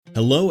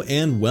Hello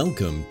and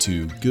welcome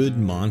to Good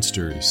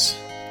Monsters.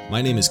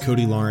 My name is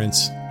Cody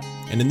Lawrence,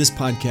 and in this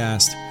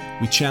podcast,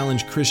 we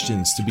challenge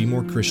Christians to be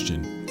more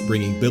Christian,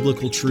 bringing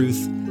biblical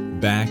truth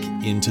back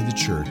into the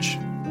church.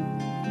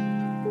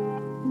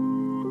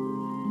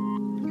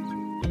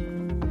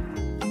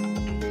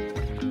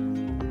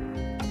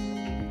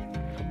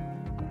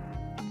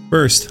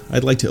 First,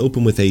 I'd like to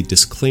open with a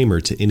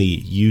disclaimer to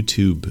any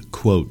YouTube,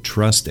 quote,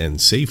 trust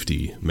and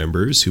safety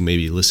members who may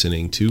be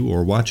listening to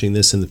or watching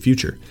this in the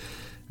future,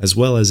 as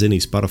well as any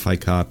Spotify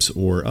cops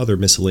or other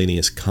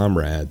miscellaneous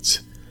comrades.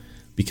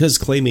 Because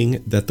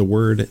claiming that the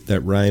word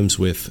that rhymes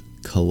with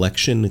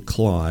collection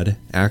Claude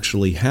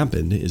actually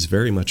happened is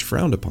very much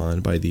frowned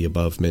upon by the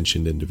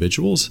above-mentioned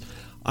individuals,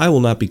 I will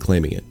not be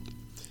claiming it.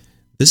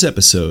 This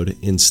episode,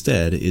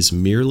 instead, is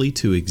merely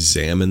to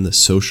examine the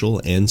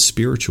social and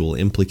spiritual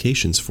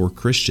implications for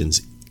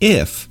Christians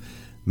if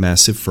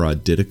massive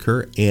fraud did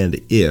occur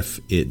and if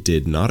it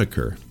did not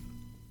occur.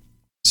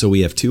 So we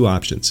have two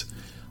options.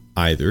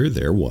 Either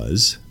there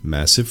was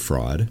massive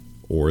fraud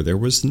or there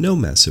was no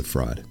massive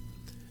fraud.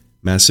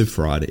 Massive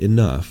fraud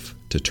enough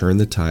to turn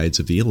the tides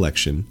of the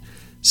election,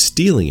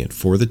 stealing it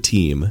for the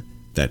team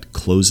that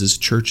closes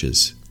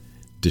churches,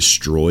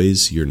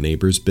 destroys your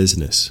neighbor's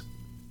business,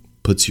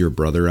 puts your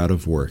brother out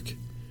of work,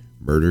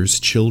 murders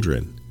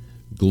children,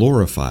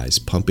 glorifies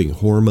pumping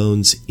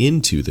hormones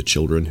into the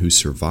children who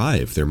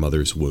survive their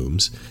mother's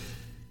wombs,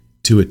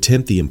 to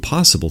attempt the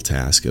impossible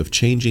task of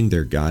changing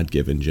their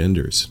God-given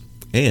genders,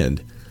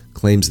 and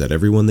claims that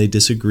everyone they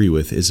disagree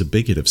with is a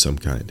bigot of some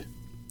kind.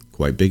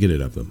 Quite bigoted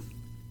of them.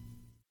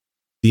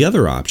 The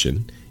other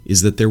option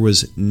is that there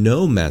was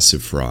no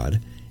massive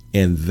fraud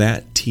and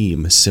that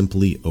team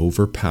simply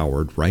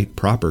overpowered right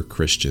proper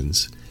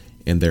Christians,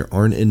 and there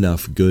aren't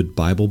enough good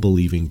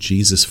Bible-believing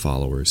Jesus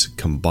followers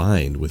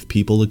combined with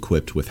people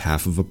equipped with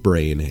half of a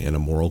brain and a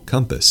moral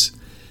compass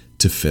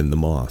to fend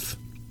them off.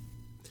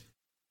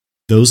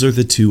 Those are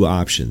the two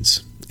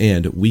options,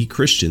 and we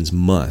Christians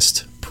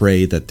must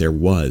pray that there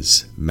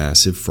was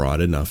massive fraud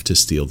enough to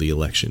steal the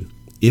election,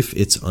 if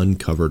it's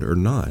uncovered or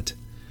not.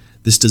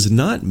 This does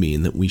not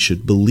mean that we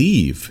should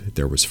believe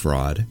there was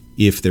fraud,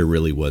 if there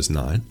really was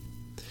not,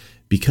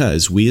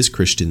 because we as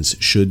Christians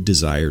should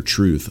desire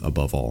truth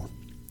above all.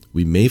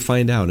 We may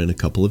find out in a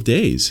couple of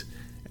days,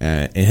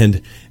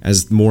 and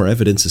as more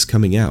evidence is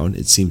coming out,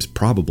 it seems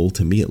probable,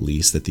 to me at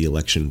least, that the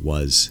election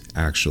was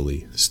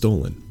actually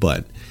stolen.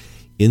 But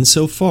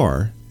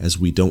insofar as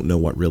we don't know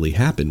what really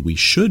happened, we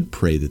should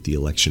pray that the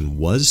election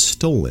was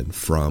stolen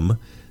from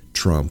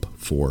Trump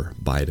for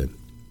Biden.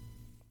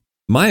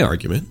 My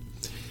argument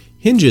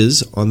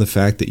hinges on the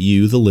fact that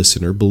you, the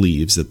listener,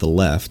 believes that the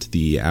left,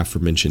 the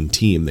aforementioned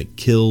team that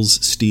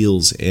kills,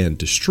 steals, and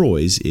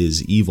destroys,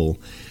 is evil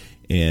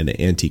and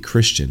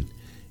anti-Christian,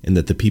 and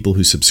that the people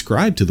who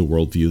subscribe to the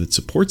worldview that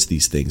supports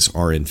these things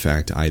are in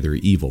fact either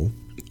evil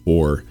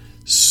or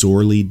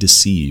sorely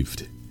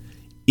deceived.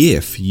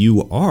 If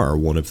you are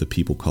one of the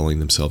people calling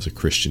themselves a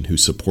Christian who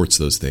supports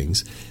those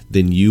things,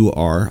 then you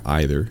are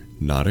either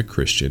not a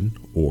Christian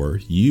or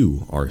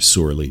you are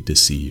sorely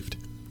deceived.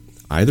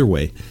 Either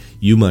way,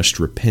 you must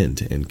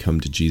repent and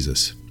come to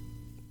Jesus.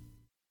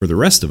 For the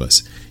rest of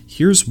us,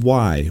 here's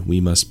why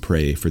we must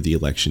pray for the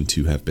election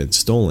to have been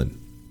stolen.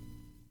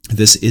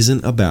 This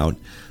isn't about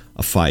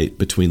a fight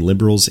between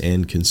liberals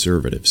and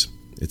conservatives.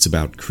 It's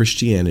about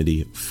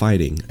Christianity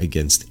fighting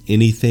against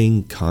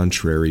anything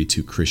contrary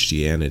to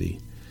Christianity.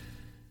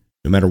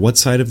 No matter what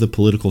side of the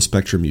political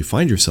spectrum you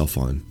find yourself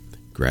on,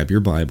 grab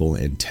your Bible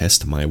and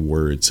test my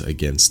words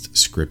against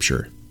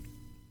Scripture.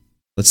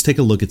 Let's take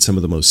a look at some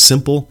of the most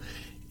simple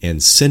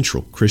and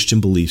central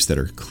Christian beliefs that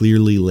are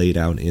clearly laid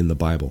out in the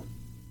Bible.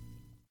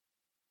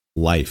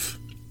 Life.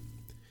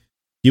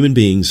 Human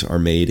beings are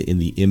made in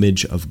the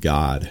image of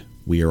God.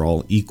 We are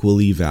all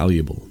equally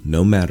valuable,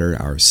 no matter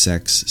our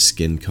sex,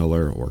 skin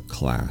color, or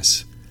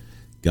class.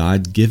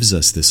 God gives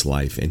us this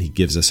life, and He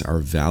gives us our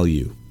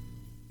value.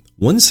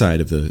 One side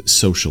of the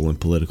social and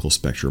political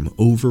spectrum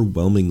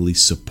overwhelmingly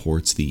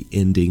supports the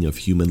ending of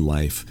human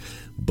life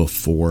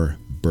before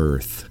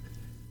birth.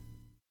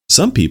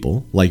 Some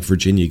people, like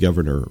Virginia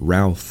Governor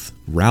Ralph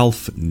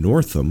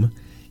Northam,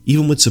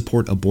 even would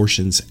support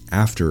abortions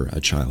after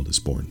a child is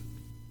born.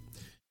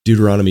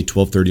 Deuteronomy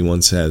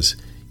 12:31 says,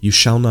 "You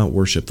shall not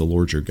worship the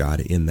Lord your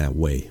God in that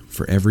way,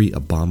 for every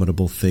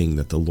abominable thing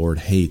that the Lord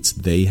hates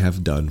they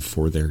have done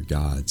for their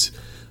gods.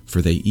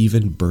 For they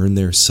even burn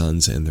their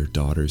sons and their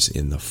daughters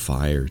in the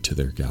fire to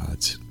their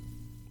gods."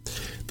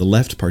 The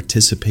left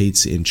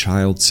participates in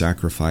child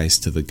sacrifice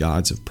to the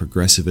gods of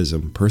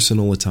progressivism,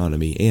 personal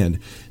autonomy, and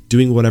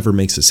doing whatever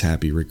makes us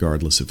happy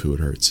regardless of who it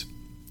hurts.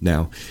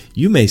 Now,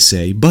 you may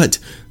say, but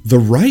the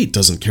right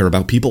doesn't care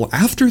about people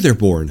after they're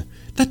born.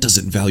 That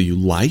doesn't value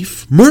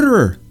life.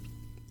 Murderer!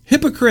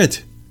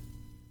 Hypocrite!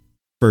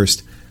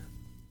 First,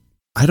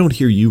 I don't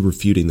hear you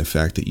refuting the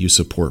fact that you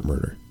support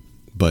murder,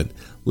 but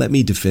let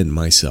me defend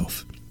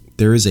myself.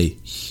 There is a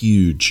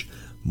huge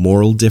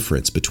moral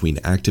difference between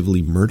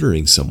actively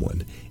murdering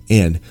someone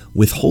and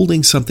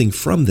withholding something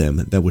from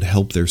them that would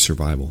help their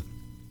survival.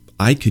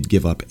 I could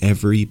give up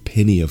every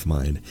penny of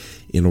mine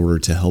in order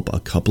to help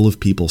a couple of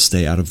people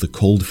stay out of the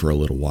cold for a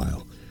little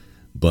while.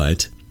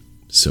 But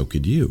so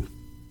could you.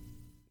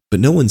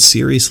 But no one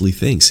seriously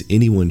thinks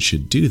anyone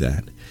should do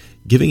that.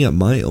 Giving up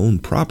my own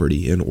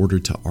property in order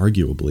to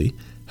arguably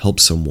help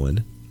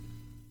someone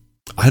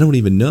I don't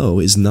even know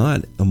is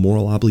not a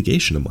moral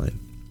obligation of mine.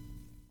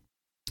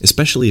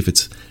 Especially if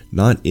it's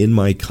not in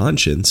my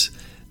conscience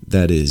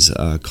that is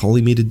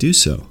calling me to do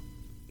so.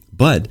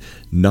 But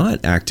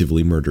not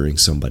actively murdering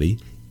somebody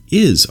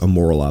is a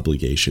moral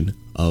obligation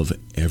of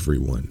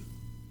everyone.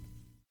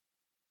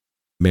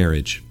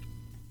 Marriage.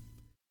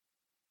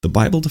 The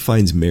Bible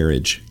defines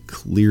marriage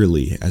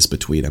clearly as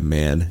between a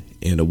man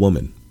and a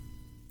woman.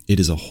 It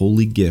is a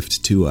holy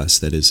gift to us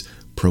that is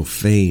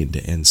profaned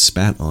and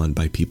spat on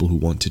by people who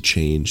want to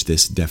change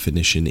this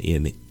definition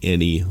in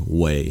any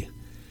way.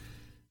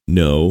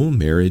 No,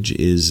 marriage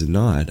is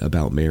not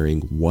about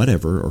marrying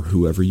whatever or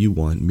whoever you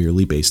want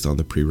merely based on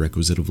the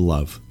prerequisite of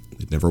love.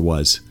 It never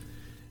was.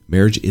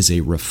 Marriage is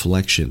a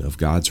reflection of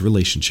God's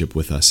relationship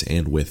with us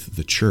and with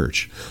the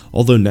church.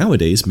 Although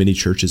nowadays many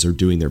churches are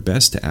doing their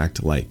best to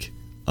act like,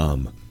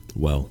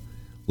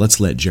 let's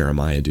let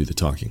Jeremiah do the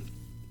talking.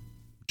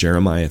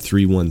 Jeremiah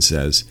 3:1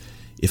 says,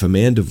 "If a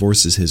man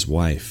divorces his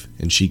wife,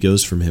 and she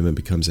goes from him and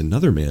becomes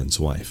another man's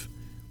wife,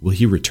 will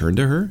he return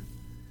to her?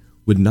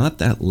 Would not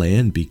that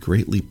land be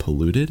greatly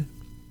polluted?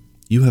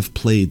 You have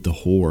played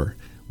the whore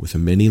with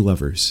many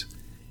lovers,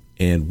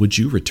 and would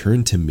you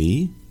return to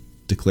me,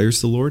 declares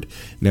the Lord?"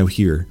 Now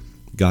here,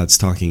 God's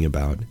talking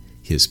about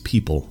his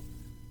people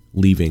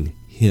leaving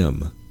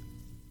him.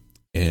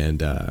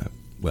 And,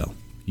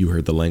 you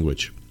heard the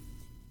language.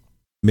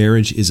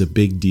 Marriage is a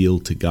big deal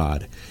to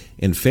God,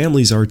 and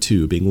families are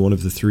too, being one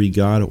of the three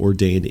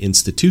God-ordained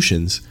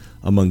institutions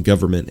among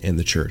government and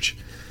the church.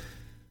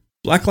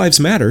 Black Lives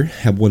Matter,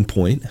 at one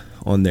point,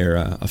 on their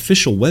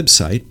official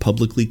website,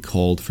 publicly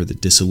called for the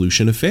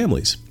dissolution of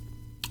families.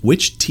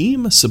 Which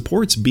team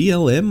supports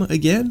BLM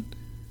again?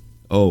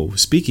 Oh,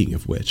 speaking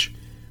of which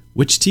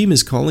team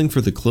is calling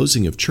for the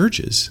closing of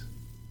churches?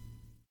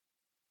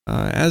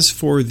 As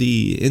for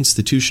the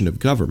institution of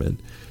government,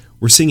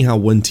 we're seeing how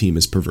one team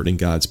is perverting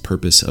God's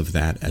purpose of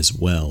that as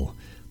well,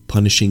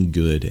 punishing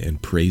good and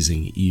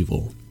praising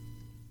evil.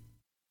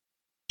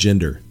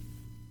 Gender.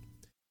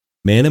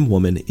 Man and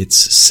woman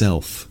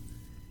itself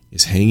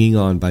is hanging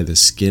on by the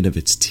skin of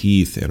its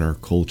teeth in our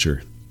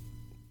culture.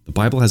 The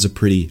Bible has a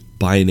pretty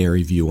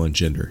binary view on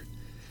gender.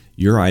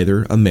 You're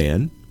either a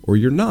man or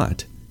you're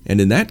not,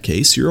 and in that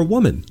case, you're a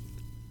woman.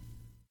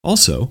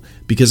 Also,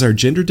 because our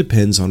gender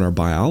depends on our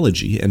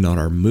biology and not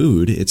our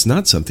mood, it's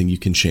not something you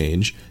can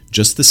change,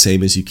 just the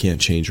same as you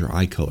can't change your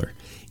eye color.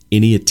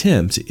 Any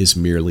attempt is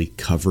merely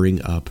covering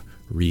up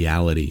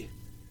reality.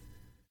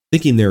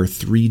 Thinking there are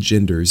 3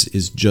 genders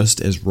is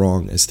just as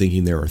wrong as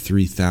thinking there are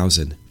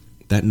 3,000.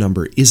 That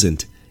number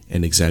isn't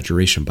an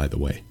exaggeration, by the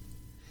way.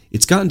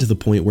 It's gotten to the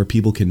point where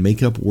people can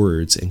make up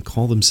words and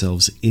call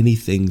themselves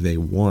anything they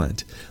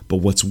want. But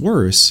what's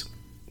worse,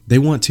 they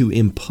want to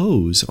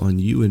impose on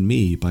you and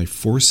me by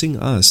forcing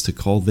us to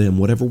call them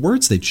whatever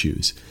words they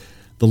choose.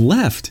 The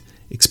left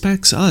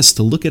expects us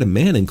to look at a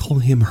man and call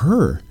him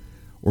her,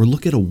 or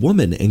look at a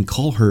woman and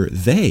call her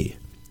they.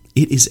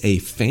 It is a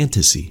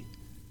fantasy.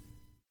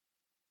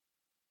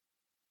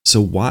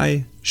 So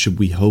why should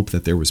we hope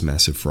that there was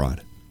massive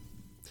fraud?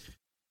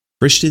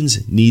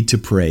 Christians need to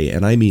pray,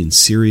 and I mean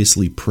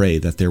seriously pray,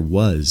 that there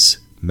was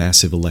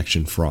massive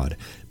election fraud,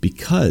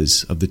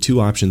 because of the 2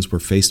 options we're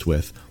faced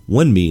with.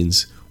 One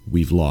means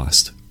we've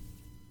lost.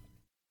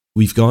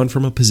 We've gone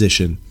from a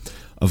position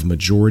of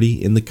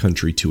majority in the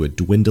country to a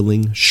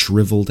dwindling,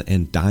 shriveled,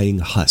 and dying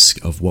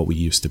husk of what we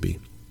used to be.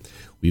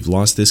 We've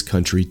lost this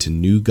country to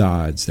new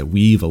gods that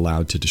we've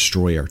allowed to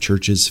destroy our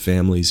churches,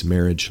 families,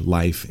 marriage,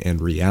 life, and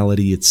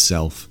reality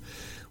itself.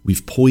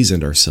 We've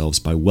poisoned ourselves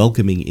by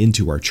welcoming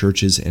into our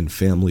churches and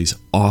families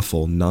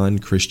awful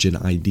non-Christian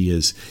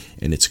ideas,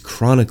 and it's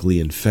chronically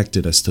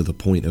infected us to the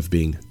point of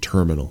being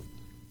terminal.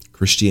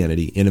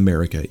 Christianity in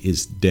America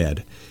is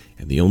dead,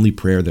 and the only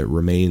prayer that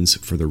remains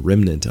for the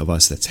remnant of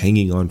us that's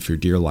hanging on for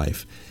dear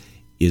life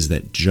is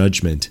that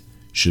judgment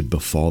should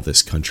befall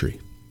this country.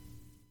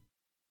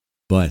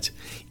 But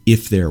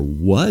if there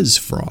was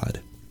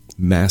fraud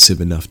massive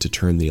enough to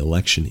turn the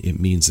election, it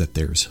means that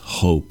there's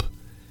hope.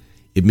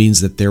 It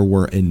means that there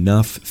were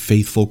enough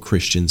faithful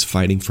Christians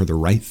fighting for the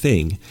right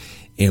thing,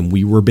 and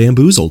we were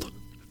bamboozled.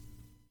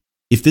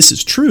 If this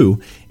is true,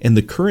 and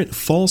the current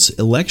false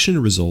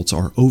election results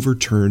are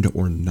overturned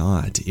or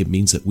not, it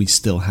means that we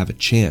still have a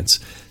chance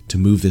to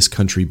move this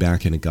country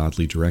back in a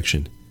godly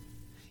direction.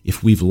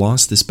 If we've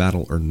lost this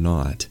battle or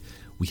not,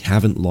 we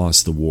haven't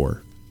lost the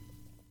war.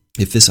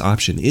 If this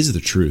option is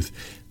the truth,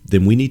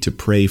 then we need to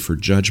pray for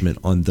judgment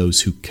on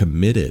those who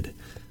committed,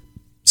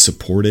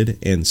 supported,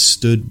 and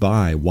stood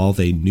by while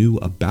they knew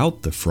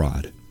about the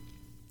fraud.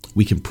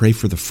 We can pray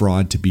for the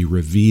fraud to be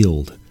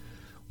revealed.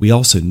 We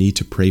also need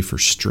to pray for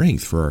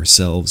strength for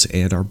ourselves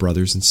and our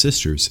brothers and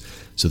sisters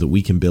so that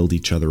we can build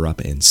each other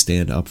up and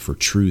stand up for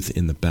truth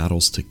in the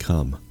battles to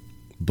come.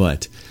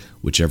 But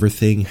whichever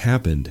thing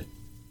happened,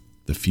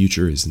 The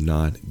future is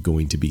not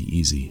going to be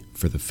easy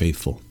for the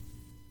faithful.